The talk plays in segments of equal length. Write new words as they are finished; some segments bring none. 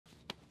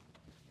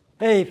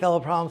Hey, fellow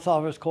problem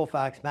solvers,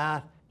 Colfax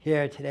Math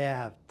here. Today I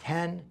have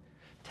 10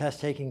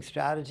 test-taking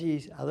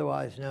strategies,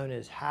 otherwise known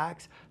as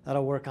hacks,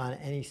 that'll work on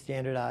any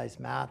standardized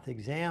math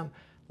exam.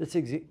 This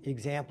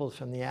example is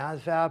from the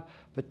ASVAB,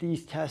 but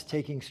these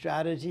test-taking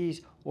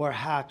strategies or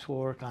hacks will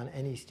work on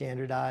any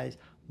standardized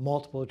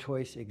multiple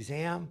choice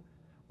exam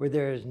where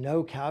there is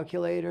no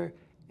calculator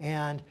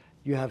and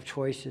you have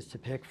choices to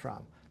pick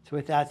from. So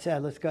with that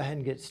said, let's go ahead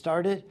and get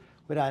started.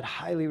 What I'd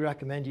highly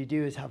recommend you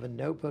do is have a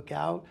notebook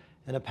out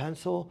and a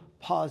pencil,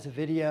 pause the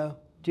video,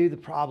 do the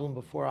problem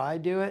before I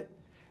do it,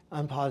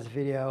 unpause the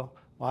video,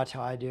 watch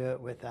how I do it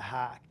with a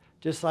hack.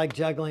 Just like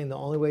juggling, the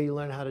only way you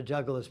learn how to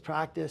juggle is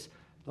practice.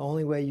 The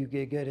only way you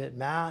get good at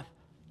math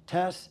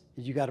tests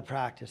is you got to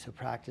practice, so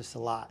practice a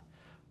lot.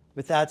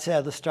 With that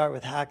said, let's start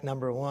with hack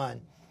number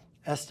 1,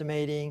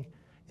 estimating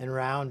and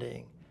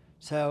rounding.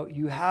 So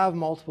you have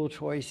multiple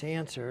choice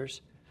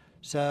answers,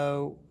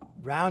 so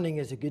rounding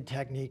is a good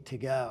technique to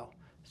go.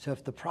 So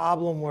if the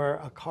problem were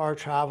a car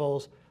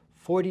travels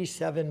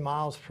 47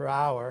 miles per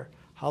hour,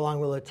 how long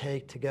will it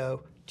take to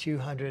go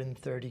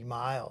 230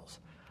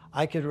 miles?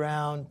 I could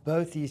round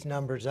both these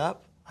numbers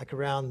up. I could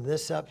round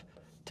this up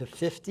to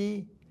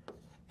 50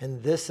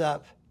 and this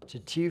up to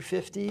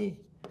 250.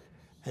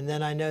 And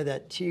then I know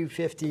that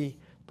 250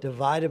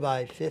 divided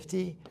by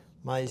 50,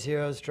 my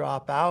zeros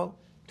drop out.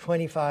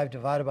 25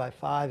 divided by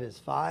 5 is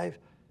 5.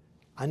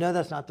 I know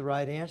that's not the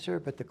right answer,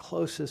 but the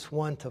closest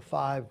one to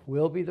 5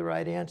 will be the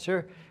right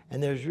answer.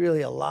 And there's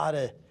really a lot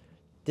of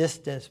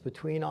distance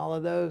between all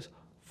of those.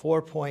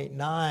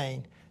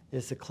 4.9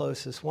 is the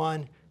closest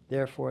one,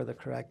 therefore the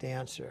correct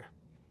answer.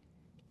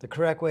 The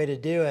correct way to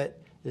do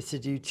it is to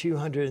do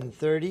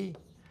 230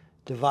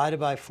 divided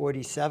by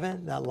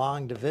 47, that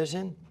long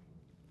division.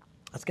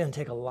 That's going to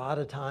take a lot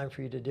of time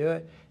for you to do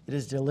it. It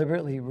is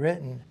deliberately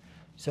written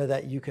so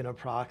that you can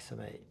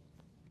approximate.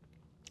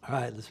 All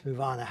right, let's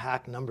move on to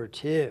hack number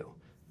 2.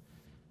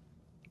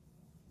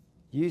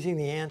 Using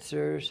the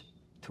answers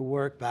to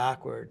work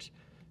backwards.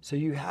 So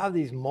you have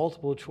these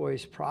multiple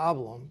choice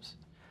problems.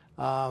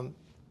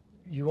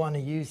 You want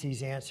to use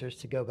these answers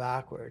to go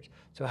backwards.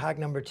 So hack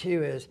number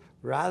 2 is,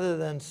 rather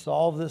than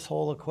solve this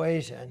whole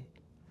equation,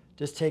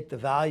 just take the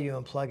value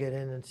and plug it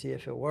in and see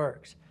if it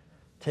works.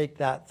 Take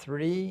that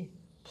 3,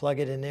 plug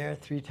it in there.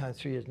 3 times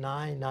 3 is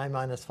 9. 9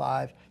 minus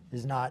 5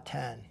 is not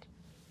 10.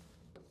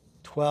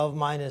 12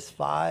 minus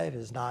 5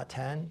 is not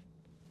 10.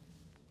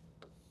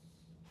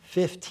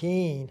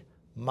 15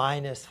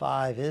 minus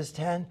 5 is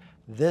 10.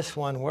 This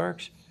one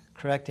works.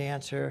 Correct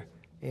answer,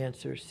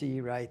 answer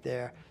C right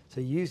there.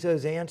 So use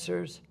those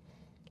answers.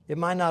 It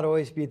might not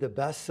always be the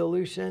best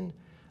solution,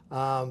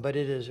 but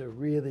it is a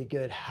really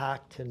good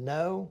hack to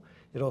know.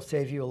 It'll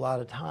save you a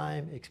lot of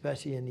time,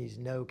 especially in these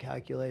no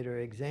calculator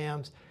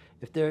exams.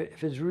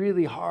 If it's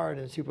really hard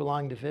and super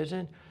long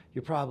division,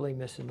 you're probably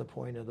missing the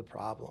point of the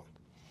problem.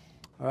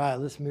 All right,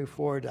 let's move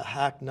forward to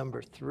hack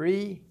number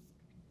 3.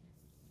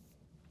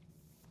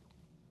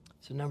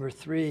 So number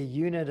 3,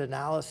 unit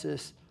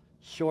analysis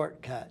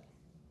shortcut.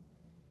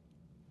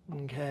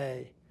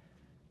 Okay.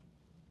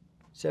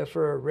 So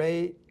for a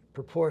rate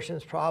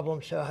proportions problem,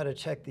 show how to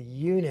check the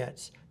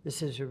units.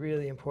 This is a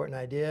really important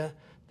idea.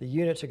 The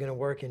units are going to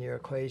work in your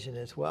equation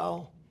as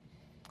well.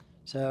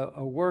 So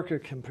a worker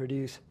can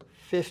produce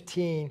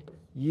 15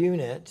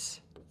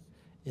 units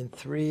in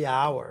 3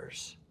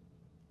 hours.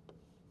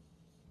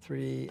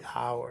 3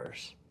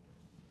 hours.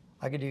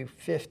 I could do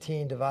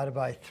 15 divided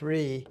by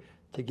 3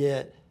 to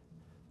get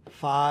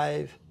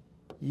 5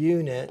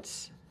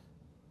 units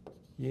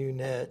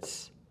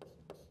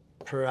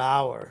per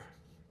hour.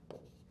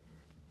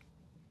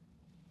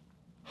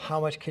 How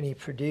much can he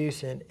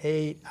produce in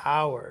 8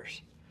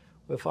 hours?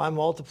 Well, if I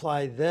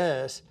multiply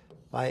this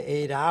by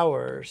 8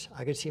 hours,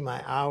 I can see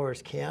my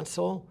hours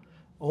cancel.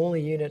 Only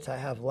units I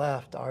have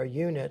left are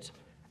units,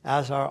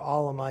 as are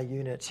all of my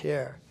units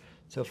here.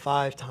 So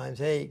 5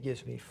 times 8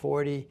 gives me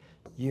 40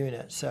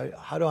 units. So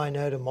how do I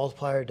know to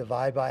multiply or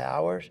divide by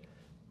hours?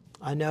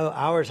 I know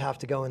hours have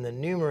to go in the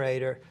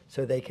numerator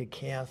so they could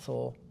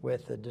cancel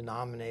with the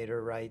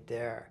denominator right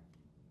there.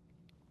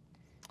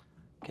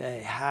 Okay,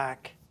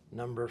 hack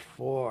number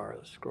 4.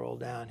 Let's scroll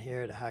down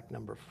here to hack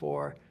number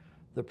 4.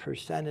 The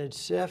percentage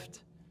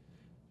shift,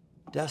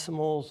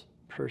 decimals,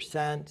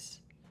 percents,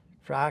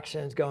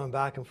 fractions, going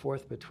back and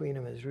forth between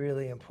them is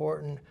really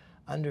important.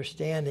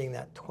 Understanding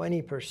that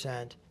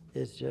 20%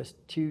 is just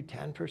 2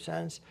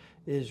 10%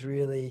 is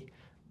really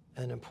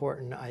an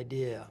important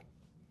idea.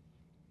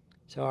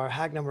 So our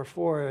hack number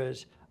 4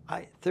 is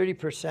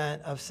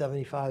 30% of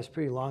 75 is a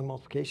pretty long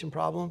multiplication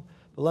problem,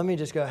 but let me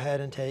just go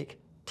ahead and take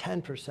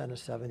 10% of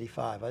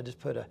 75. I just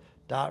put a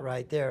dot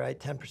right there, right?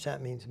 10%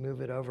 means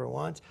move it over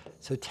once.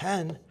 So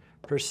 10%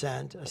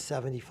 of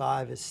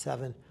 75 is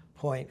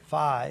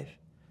 7.5.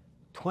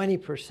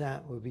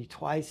 20% would be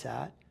twice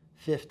that,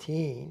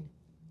 15.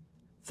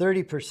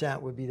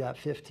 30% would be that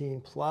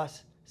 15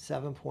 plus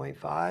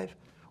 7.5,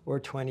 or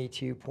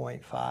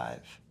 22.5. I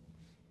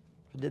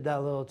did that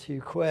a little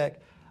too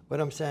quick. What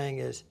I'm saying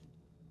is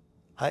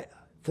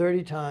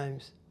 30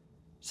 times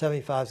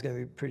 75 is going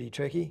to be pretty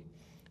tricky.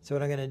 So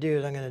what I'm going to do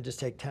is I'm going to just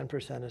take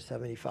 10% of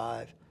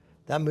 75.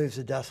 That moves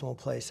the decimal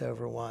place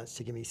over once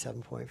to give me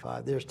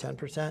 7.5. There's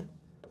 10%.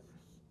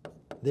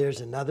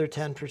 There's another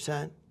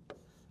 10%.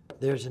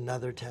 There's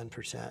another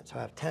 10%. So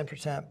I have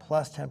 10%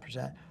 plus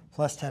 10%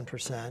 plus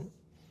 10%.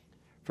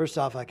 First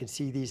off, I can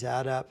see these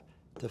add up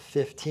to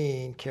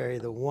 15, carry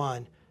the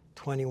 1,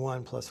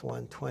 21 plus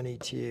 1,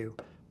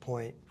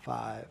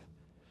 22.5.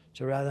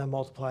 So rather than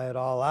multiply it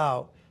all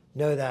out,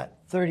 know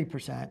that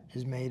 30%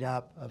 is made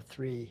up of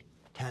 3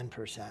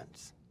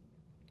 10%.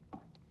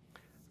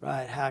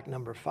 Right, hack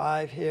number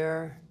 5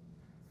 here.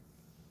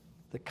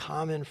 The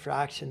common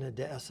fraction to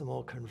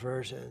decimal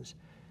conversions.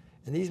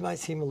 And these might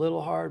seem a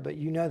little hard, but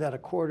you know that a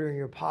quarter in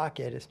your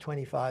pocket is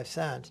 25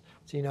 cents.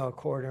 So you know a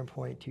quarter and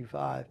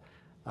 0.25.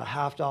 A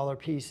 $half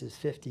piece is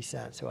 50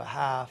 cents. So a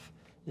half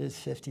is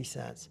 50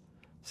 cents.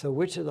 So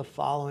which of the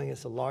following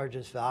is the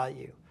largest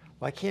value?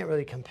 Well, I can't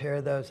really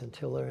compare those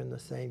until they're in the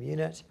same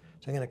units.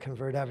 So I'm going to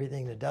convert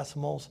everything to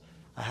decimals.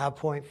 I have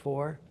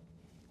 0.4.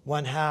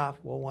 1/2,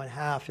 well,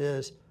 1/2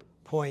 is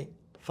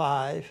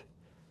 0.5.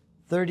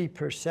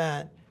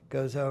 30%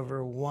 goes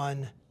over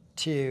 1,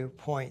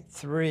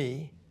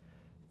 2.3.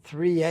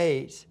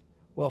 3/8,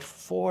 well,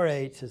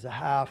 4/8 is a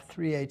half.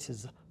 3/8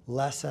 is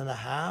less than a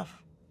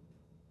half.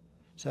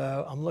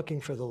 So I'm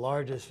looking for the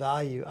largest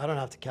value. I don't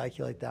have to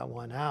calculate that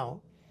one out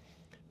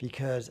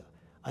because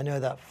I know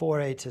that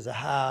 4/8 is a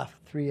half.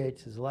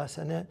 3/8 is less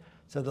than it.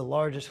 So the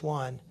largest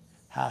one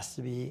has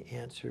to be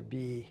answer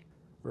B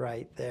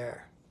right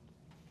there.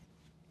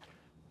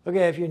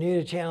 Okay, if you're new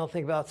to the channel,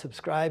 think about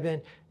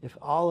subscribing. If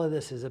all of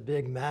this is a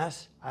big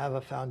mess, I have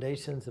a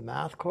Foundations of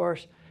Math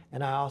course,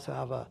 and I also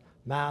have a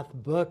math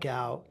book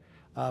out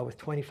with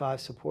 25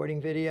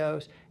 supporting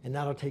videos, and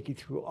that'll take you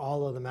through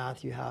all of the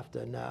math you have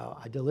to know.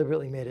 I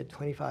deliberately made it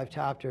 25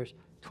 chapters,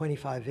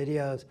 25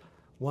 videos,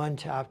 1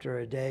 chapter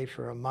a day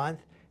for a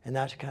month, and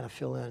that should kind of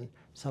fill in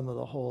some of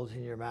the holes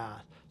in your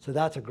math. So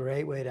that's a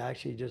great way to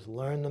actually just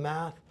learn the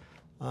math.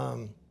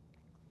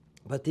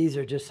 But these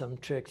are just some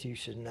tricks you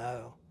should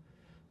know.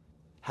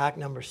 Hack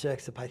number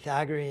 6, the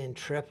Pythagorean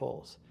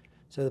triples.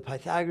 So the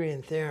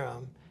Pythagorean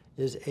theorem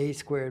is a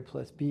squared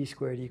plus b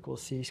squared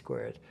equals c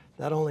squared.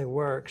 That only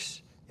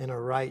works in a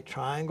right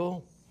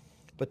triangle,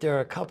 but there are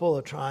a couple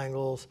of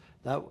triangles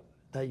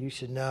that you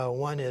should know.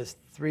 One is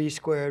 3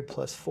 squared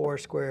plus 4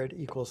 squared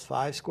equals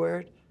 5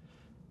 squared.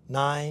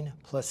 9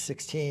 plus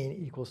 16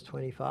 equals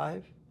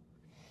 25.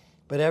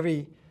 But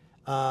every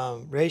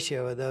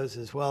ratio of those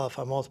as well, if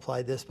I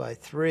multiply this by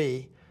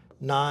 3,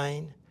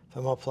 9. If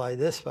I multiply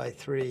this by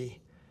 3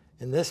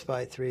 and this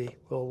by 3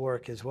 will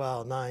work as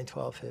well, 9,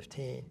 12,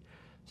 15.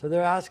 So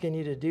they're asking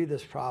you to do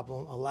this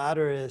problem. A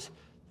ladder is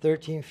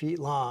 13 feet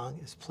long,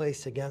 is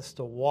placed against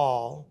a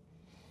wall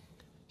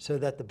so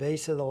that the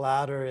base of the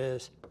ladder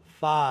is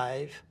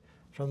 5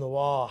 from the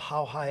wall.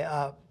 How high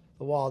up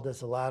the wall does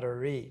the ladder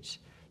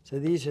reach? So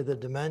these are the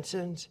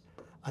dimensions.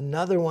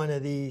 Another one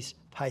of these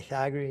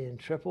Pythagorean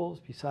triples,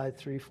 besides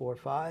 3, 4,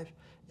 5,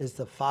 is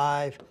the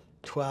 5,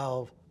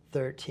 12,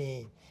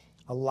 13.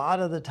 A lot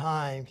of the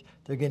times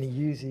they're going to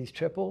use these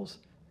triples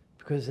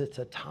because it's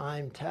a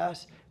time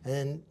test,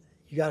 and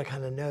you got to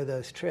kind of know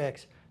those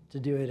tricks to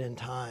do it in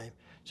time.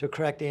 So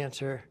correct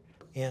answer,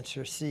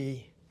 answer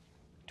C,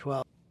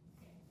 12.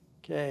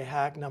 Okay,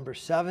 hack number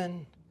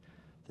 7,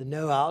 the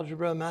no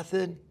algebra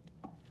method.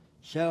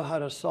 Show how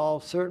to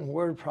solve certain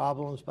word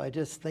problems by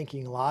just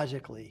thinking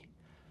logically.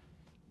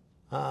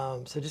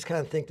 So just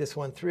kind of think this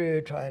one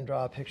through, try and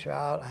draw a picture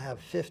out. I have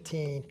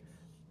 15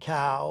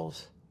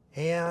 cows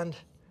and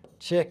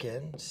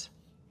chickens.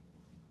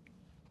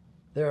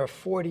 There are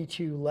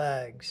 42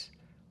 legs.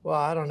 Well,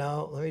 I don't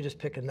know. Let me just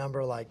pick a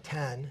number like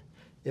 10.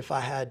 If I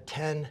had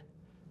 10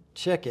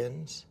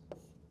 chickens,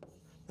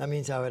 that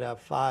means I would have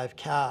 5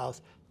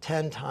 cows.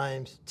 10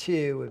 times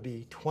 2 would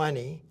be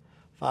 20.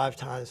 5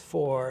 times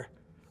 4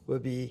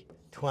 would be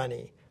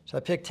 20. So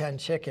I picked 10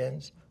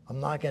 chickens. I'm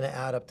not going to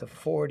add up to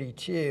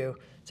 42,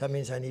 so that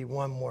means I need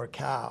 1 more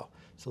cow.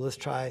 So let's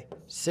try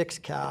 6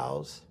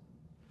 cows.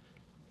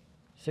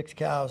 6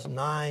 cows,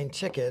 9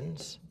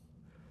 chickens.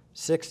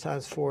 6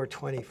 times 4,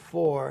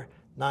 24.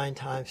 9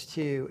 times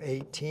 2,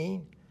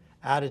 18.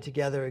 Added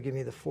together will give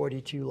me the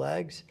 42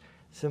 legs.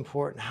 It's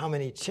important. How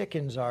many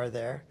chickens are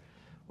there?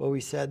 Well,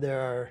 we said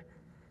there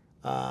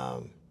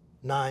are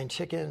 9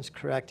 chickens.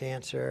 Correct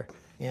answer,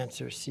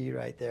 answer C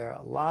right there.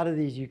 A lot of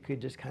these you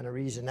could just kind of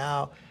reason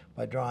out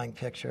by drawing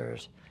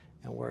pictures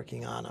and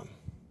working on them.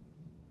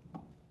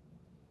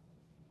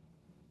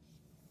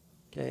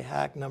 Okay,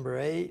 hack number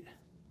 8.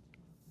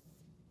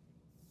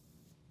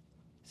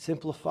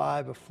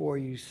 Simplify before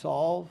you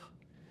solve.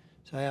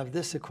 So I have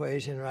this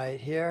equation right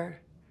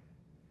here.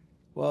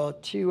 Well,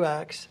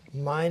 2x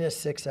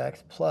minus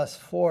 6x plus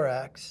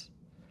 4x.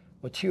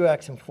 Well,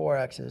 2x and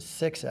 4x is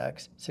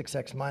 6x.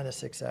 6x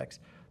minus 6x.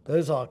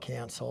 Those all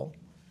cancel.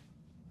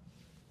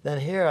 Then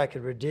here I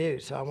could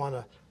reduce. So I want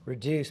to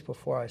reduce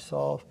before I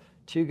solve.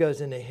 2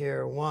 goes into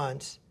here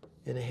once,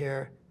 into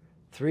here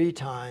 3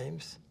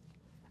 times.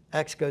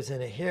 X goes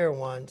into here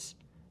once,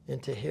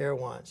 into here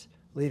once,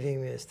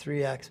 leaving me as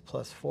 3x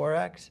plus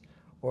 4x.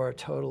 or a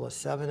total of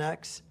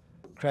 7x.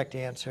 Correct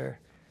answer,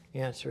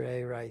 answer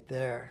A right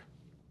there.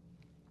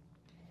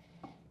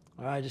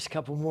 All right, just a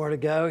couple more to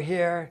go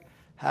here.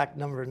 Hack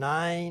number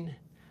 9,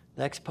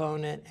 the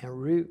exponent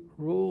and root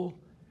rule.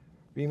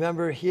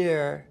 Remember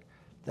here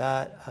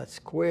that a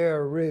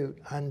square root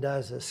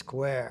undoes a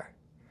square.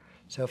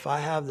 So if I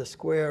have the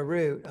square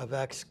root of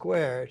x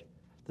squared,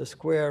 the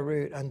square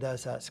root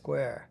undoes that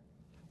square.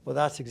 Well,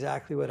 that's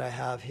exactly what I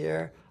have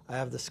here. I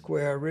have the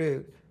square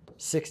root.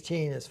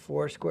 16 is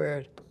 4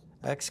 squared,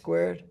 x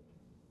squared.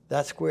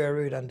 That square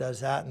root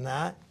undoes that and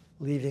that,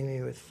 leaving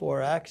me with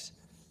 4x.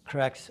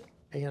 Correct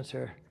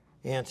answer,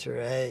 answer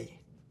A.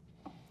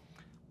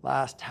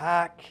 Last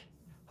hack.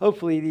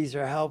 Hopefully these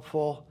are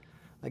helpful.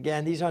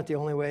 Again, these aren't the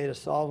only way to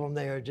solve them.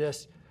 They are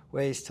just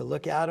ways to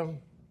look at them.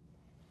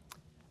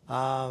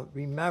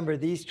 Remember,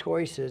 these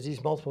choices,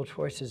 these multiple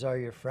choices are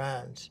your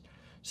friends.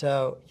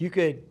 So you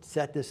could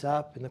set this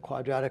up in the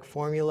quadratic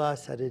formula,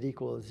 set it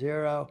equal to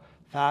 0,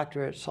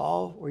 factor it,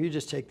 solve, or you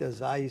just take those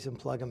values and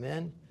plug them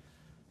in.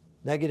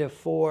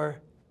 -4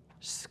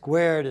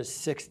 squared is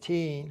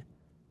 16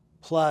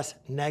 plus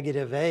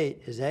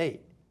 -8 is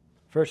 8.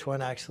 First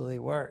one actually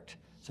worked.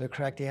 So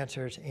correct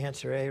answer is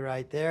answer A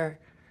right there.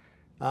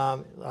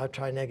 I'll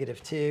try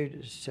 -2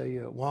 to show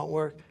you it won't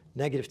work.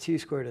 -2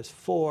 squared is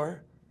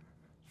 4.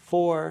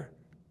 4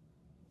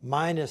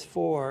 minus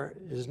 4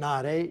 is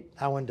not 8.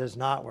 That one does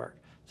not work.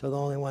 So the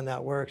only one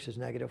that works is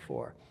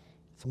 -4.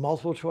 It's a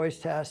multiple choice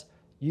test.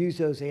 Use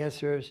those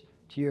answers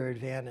to your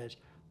advantage.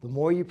 The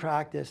more you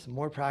practice, the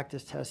more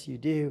practice tests you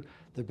do,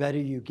 the better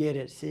you get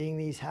at seeing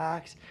these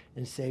hacks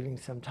and saving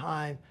some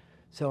time.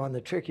 So on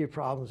the trickier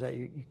problems that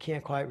you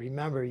can't quite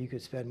remember, you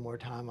could spend more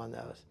time on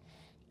those.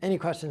 Any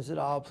questions at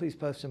all, please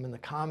post them in the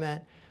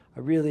comment. I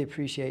really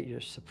appreciate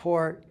your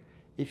support.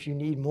 If you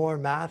need more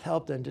math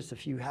help than just a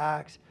few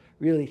hacks,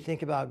 really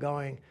think about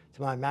going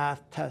to my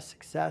Math Test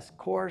Success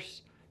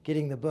course,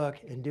 getting the book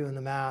and doing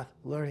the math,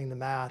 learning the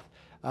math.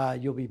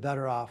 You'll be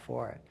better off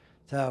for it.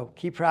 So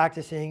keep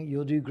practicing.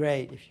 You'll do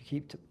great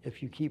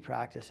if you keep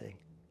practicing.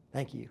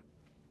 Thank you.